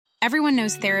Everyone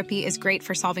knows therapy is great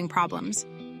for solving problems,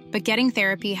 but getting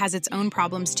therapy has its own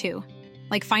problems too,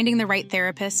 like finding the right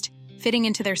therapist, fitting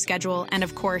into their schedule, and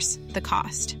of course, the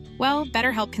cost. Well,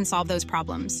 BetterHelp can solve those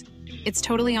problems. It's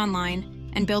totally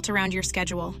online and built around your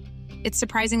schedule. It's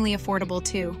surprisingly affordable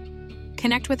too.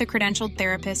 Connect with a credentialed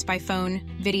therapist by phone,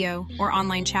 video, or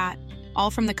online chat,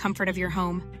 all from the comfort of your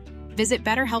home. Visit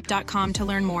BetterHelp.com to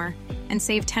learn more and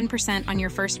save 10% on your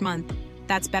first month.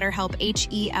 That's BetterHelp,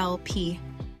 H-E-L-P.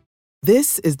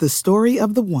 This is the story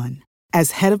of the one.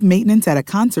 As head of maintenance at a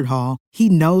concert hall, he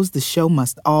knows the show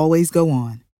must always go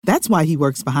on. That's why he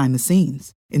works behind the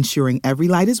scenes, ensuring every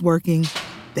light is working,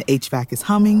 the HVAC is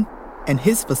humming, and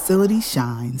his facility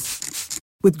shines.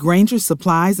 With Grainger's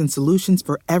supplies and solutions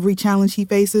for every challenge he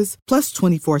faces, plus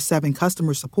 24/7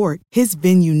 customer support, his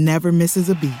venue never misses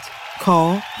a beat.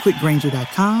 Call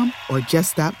quickgrainger.com or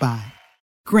just stop by.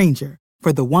 Grainger,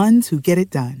 for the ones who get it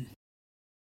done.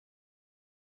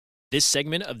 This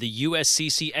segment of the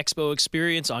USCC Expo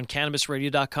experience on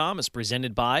CannabisRadio.com is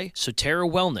presented by Sotera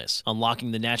Wellness,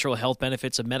 unlocking the natural health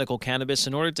benefits of medical cannabis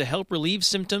in order to help relieve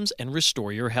symptoms and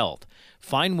restore your health.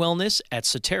 Find wellness at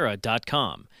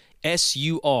Sotera.com,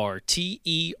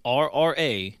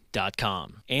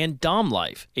 SURTERRA.com. And Dom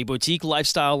Life, a boutique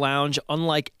lifestyle lounge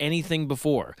unlike anything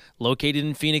before. Located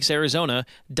in Phoenix, Arizona,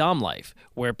 Dom Life,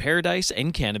 where paradise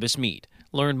and cannabis meet.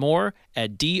 Learn more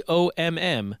at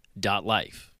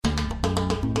DOMM.life.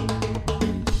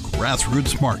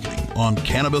 Grassroots Marketing on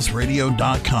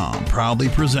CannabisRadio.com proudly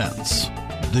presents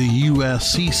the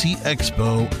USCC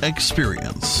Expo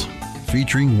Experience,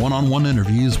 featuring one-on-one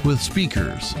interviews with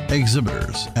speakers,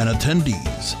 exhibitors, and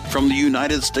attendees from the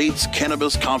United States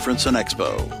Cannabis Conference and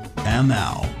Expo. And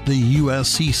now, the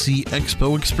USCC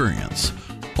Expo Experience,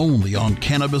 only on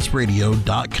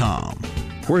CannabisRadio.com.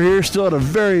 We're here still at a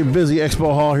very busy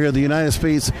expo hall here at the United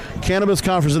States Cannabis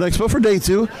Conference and Expo for day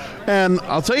 2. And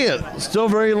I'll tell you, still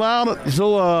very loud.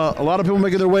 Still a lot of people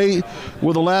making their way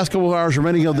with the last couple of hours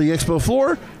remaining of the expo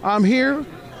floor. I'm here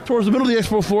towards the middle of the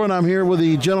expo floor, and I'm here with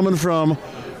the gentleman from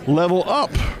Level Up.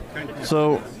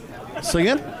 So, say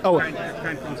again?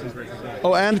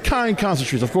 And Kind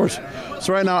Concentrates, of course.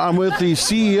 So right now I'm with the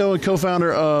CEO and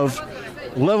co-founder of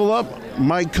Level Up,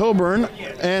 Mike Coburn,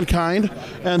 and Kind,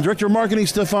 and Director of Marketing,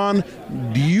 Stefan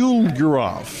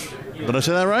Dulgerov. Did I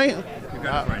say that right? You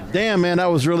got it right. Damn, man, that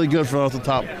was really good from off the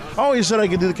top. I always said I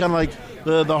could do the kind of like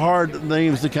the hard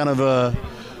names to kind of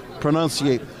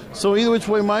pronunciate. So either which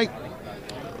way, Mike,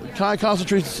 Kind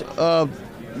Concentrates,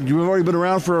 you've already been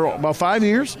around for about 5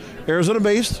 years,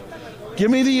 Arizona-based. Give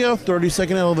me the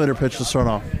 30-second elevator pitch to start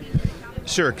off.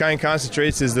 Sure. Kind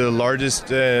Concentrates is the largest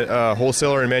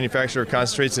wholesaler and manufacturer of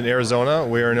concentrates in Arizona.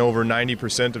 We are in over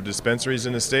 90% of dispensaries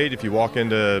in the state. If you walk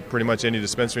into pretty much any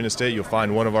dispensary in the state, you'll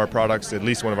find one of our products, at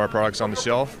least one of our products on the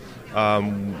shelf.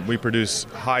 We produce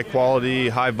high quality,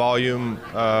 high volume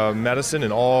medicine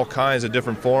in all kinds of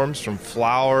different forms, from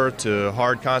flour to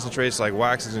hard concentrates like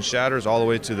waxes and shatters, all the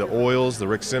way to the oils, the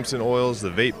Rick Simpson oils, the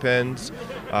vape pens.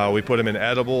 We put them in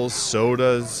edibles,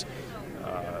 sodas,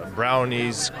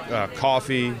 brownies,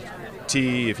 coffee,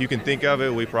 tea. If you can think of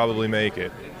it, we probably make it.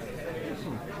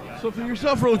 So for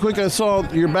yourself, real quick, I saw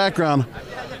your background.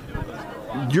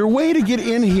 Your way to get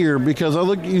in here, because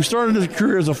you started your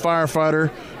career as a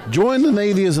firefighter, joined the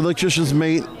Navy as an electrician's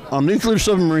mate on a nuclear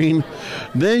submarine,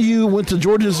 then you went to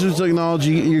Georgia Institute of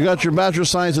Technology, you got your Bachelor of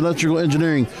Science in Electrical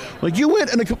Engineering. Like, you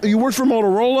went and you worked for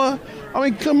Motorola? I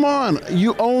mean, come on.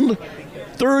 You owned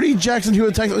 30 Jackson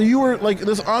Hewitt Texas. You were like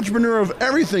this entrepreneur of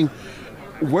everything.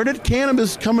 Where did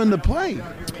cannabis come into play?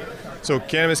 So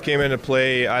cannabis came into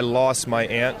play. I lost my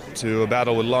aunt to a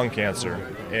battle with lung cancer,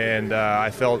 and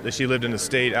I felt that she lived in the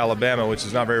state, Alabama, which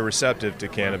is not very receptive to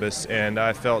cannabis, and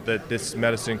I felt that this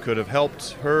medicine could have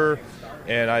helped her,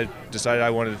 and I decided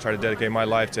I wanted to try to dedicate my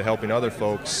life to helping other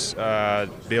folks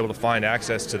be able to find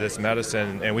access to this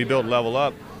medicine, and we built Level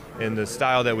Up in the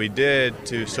style that we did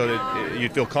so that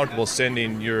you'd feel comfortable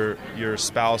sending your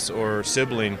spouse or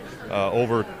sibling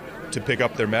over to pick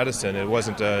up their medicine. It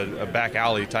wasn't a back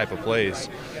alley type of place.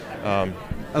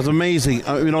 That's amazing.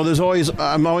 I'm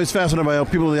always fascinated by how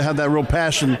people that have that real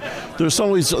passion. There's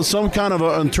always some kind of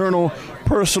an internal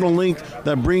personal link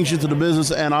that brings you to the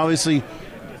business, and obviously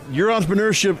your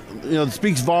entrepreneurship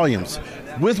speaks volumes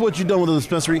with what you've done with the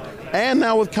dispensary and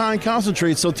now with Kind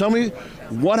Concentrates. So tell me,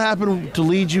 what happened to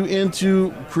lead you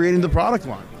into creating the product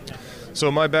line?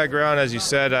 So my background, as you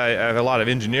said, I have a lot of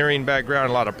engineering background,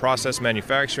 a lot of process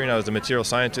manufacturing. I was a material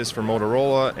scientist for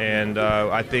Motorola, and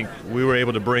I think we were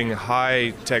able to bring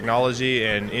high technology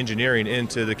and engineering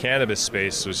into the cannabis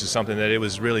space, which is something that it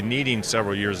was really needing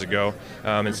several years ago,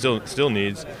 and still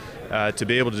needs. to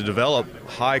be able to develop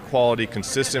high-quality,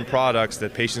 consistent products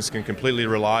that patients can completely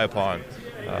rely upon.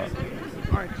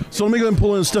 So let me go ahead and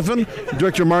pull in Stefan,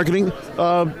 Director of Marketing.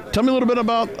 Tell me a little bit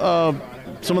about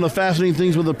some of the fascinating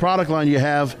things with the product line you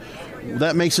have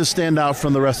that makes it stand out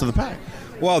from the rest of the pack.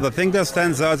 Well, the thing that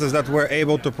stands out is that we're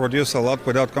able to produce a lot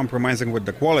without compromising with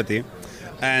the quality.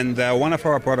 And one of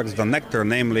our products, the Nectar,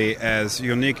 namely, is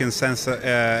unique in sense of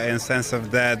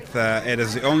that it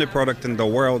is the only product in the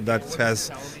world that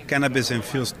has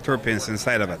cannabis-infused terpenes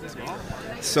inside of it.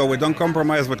 So we don't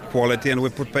compromise with quality, and we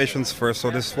put patients first. So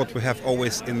this is what we have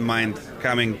always in mind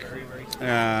coming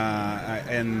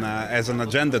as an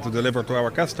agenda to deliver to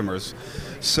our customers.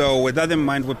 So with that in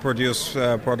mind, we produce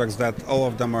products that all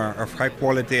of them are of high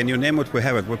quality, and you name it, we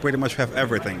have it. We pretty much have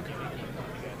everything.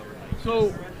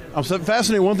 So I'm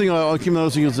fascinated. One thing I keep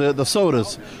noticing is the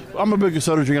sodas. I'm a big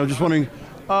soda drinker. I'm just wondering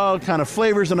kind of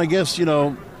flavors, and I guess,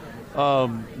 being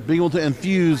able to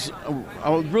infuse. I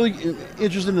was really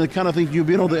interested in the kind of things you've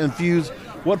been able to infuse.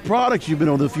 What products you've been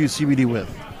able to infuse CBD with?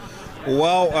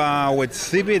 Well, with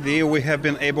CBD, we have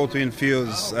been able to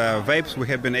infuse vapes. We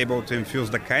have been able to infuse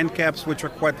the kind caps, which are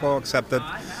quite well accepted.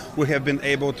 We have been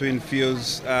able to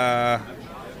infuse,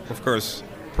 of course,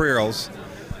 pre-rolls,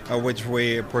 which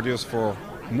we produce for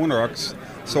Moon Rocks.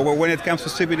 So when it comes to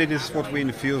CBD, this is what we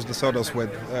infuse the sodas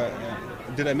with.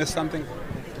 Did I miss something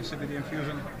to CBD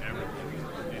infusion?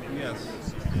 Yes.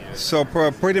 So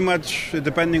pretty much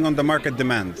depending on the market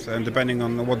demand and depending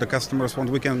on what the customers want,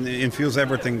 we can infuse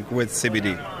everything with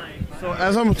CBD. So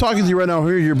as I'm talking to you right now,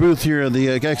 here your booth here at the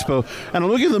expo, and I'm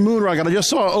looking at the Moon Rock, and I just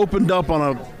saw it opened up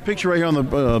on a picture right here on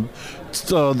the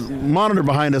monitor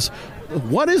behind us.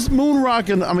 What is Moon Rock?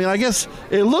 And I mean, I guess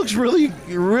it looks really,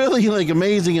 really like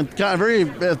amazing and kind of very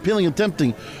appealing and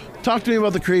tempting. Talk to me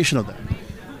about the creation of that.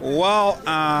 Well,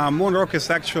 Moon Rock is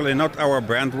actually not our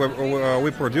brand.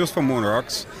 We produce for Moon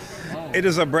Rocks. It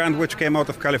is a brand which came out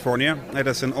of California. It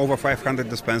is in over 500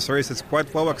 dispensaries. It's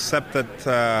quite well accepted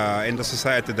in the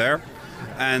society there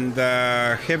and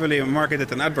heavily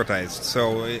marketed and advertised.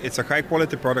 So it's a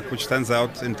high-quality product which stands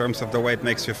out in terms of the way it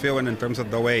makes you feel and in terms of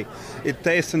the way it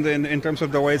tastes and in terms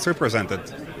of the way it's represented.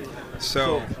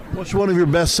 So what's one of your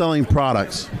best-selling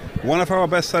products? One of our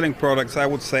best-selling products, I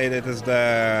would say, that is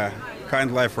the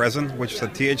Kind Life resin, which is a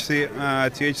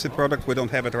THC product. We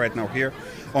don't have it right now here.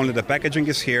 Only the packaging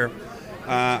is here.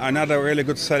 Another really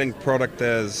good selling product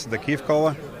is the Kief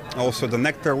Cola. Also the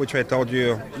Nectar, which I told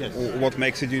you what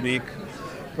makes it unique.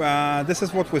 This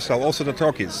is what we sell. Also the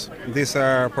Troches. These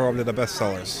are probably the best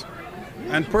sellers.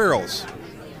 And pre-rolls.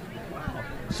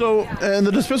 So, and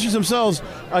the dispensaries themselves,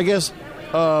 I guess,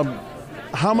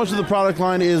 how much of the product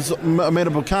line is made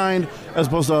up of Kind as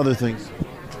opposed to other things?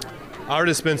 Our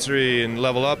dispensary in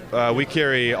Level Up, we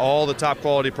carry all the top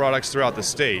quality products throughout the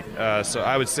state. So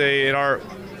I would say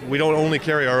we don't only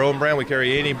carry our own brand, we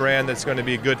carry any brand that's going to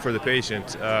be good for the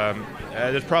patient.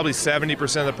 There's probably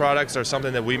 70% of the products are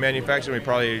something that we manufacture, and we're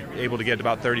probably able to get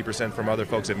about 30% from other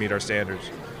folks that meet our standards.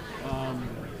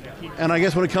 And I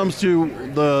guess when it comes to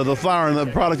the flower and the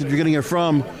product that you're getting it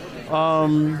from,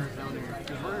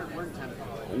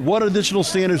 what additional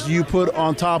standards do you put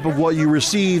on top of what you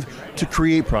receive to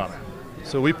create product?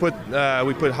 So we put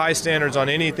high standards on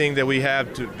anything that we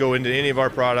have to go into any of our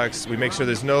products. We make sure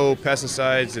there's no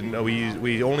pesticides, and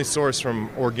we only source from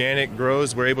organic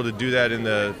grows. We're able to do that in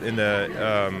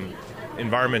the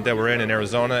environment that we're in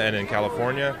Arizona and in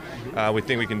California. We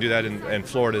think we can do that in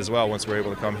Florida as well once we're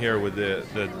able to come here with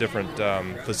the different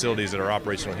facilities that are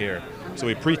operational here. So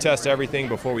we pre-test everything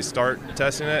before we start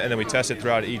testing it, and then we test it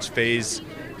throughout each phase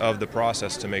of the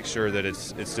process to make sure that it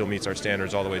still meets our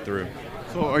standards all the way through.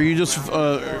 So are you just,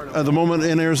 at the moment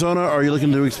in Arizona, are you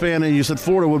looking to expand? And you said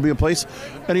Florida would be a place.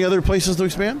 Any other places to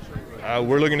expand?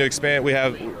 We're looking to expand. We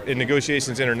have in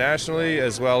negotiations internationally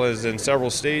as well as in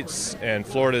several states, and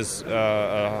Florida's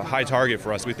a high target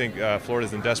for us. We think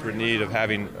Florida's in desperate need of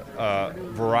having a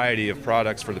variety of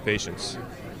products for the patients.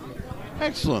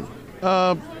 Excellent.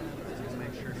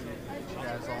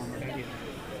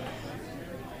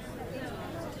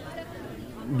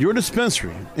 Your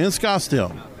dispensary in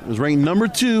Scottsdale was ranked number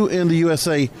 2 in the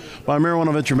USA by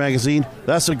Marijuana Venture Magazine.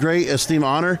 That's a great esteemed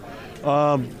honor.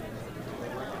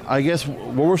 I guess,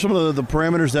 what were some of the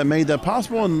parameters that made that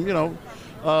possible? And,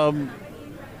 talk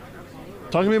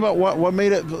to me about what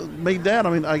made that. I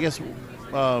mean, I guess,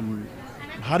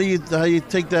 how do you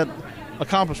take that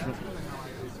accomplishment?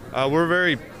 We're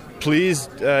very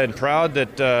pleased and proud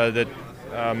that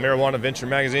Marijuana Venture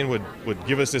Magazine would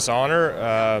give us this honor.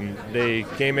 They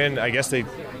came in, I guess they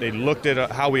looked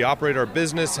at how we operate our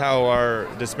business, how our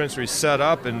dispensary is set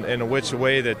up, and in which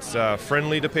way that's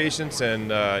friendly to patients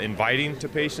and inviting to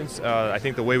patients. I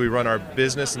think the way we run our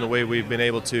business and the way we've been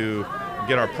able to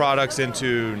get our products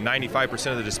into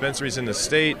 95% of the dispensaries in the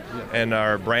state, and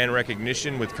our brand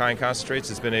recognition with Kind Concentrates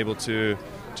has been able to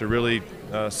really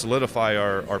solidify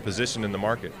our position in the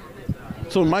market.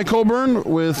 So Mike Colburn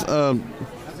with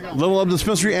Level Up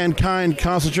Dispensary and Kind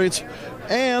Concentrates,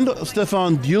 and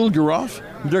Stefan Dielgeroff,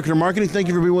 Director of Marketing. Thank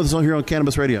you for being with us here on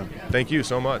Cannabis Radio. Thank you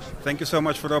so much. Thank you so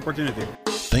much for the opportunity.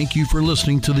 Thank you for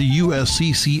listening to the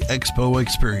USCC Expo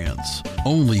Experience,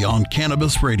 only on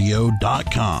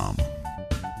CannabisRadio.com.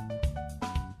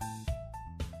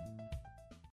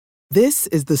 This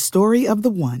is the story of the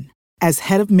one. As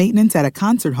head of maintenance at a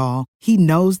concert hall, he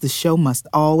knows the show must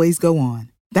always go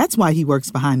on. That's why he works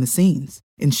behind the scenes,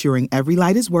 ensuring every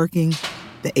light is working,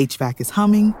 the HVAC is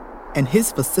humming, and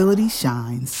his facility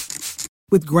shines.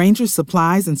 With Grainger's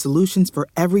supplies and solutions for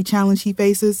every challenge he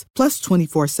faces, plus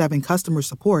 24/7 customer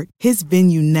support, his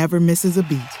venue never misses a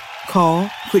beat. Call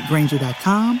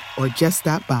quickgrainger.com or just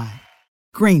stop by.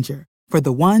 Grainger, for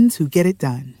the ones who get it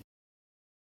done.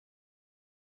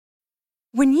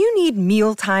 When you need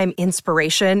mealtime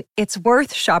inspiration, it's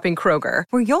worth shopping Kroger,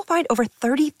 where you'll find over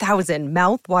 30,000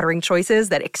 mouth-watering choices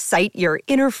that excite your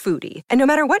inner foodie. And no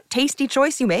matter what tasty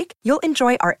choice you make, you'll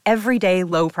enjoy our everyday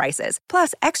low prices,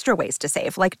 plus extra ways to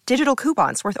save, like digital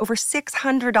coupons worth over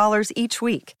 $600 each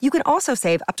week. You can also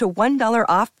save up to $1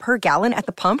 off per gallon at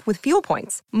the pump with fuel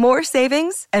points. More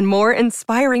savings and more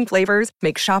inspiring flavors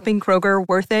make shopping Kroger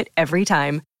worth it every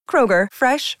time. Kroger,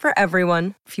 fresh for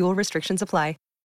everyone. Fuel restrictions apply.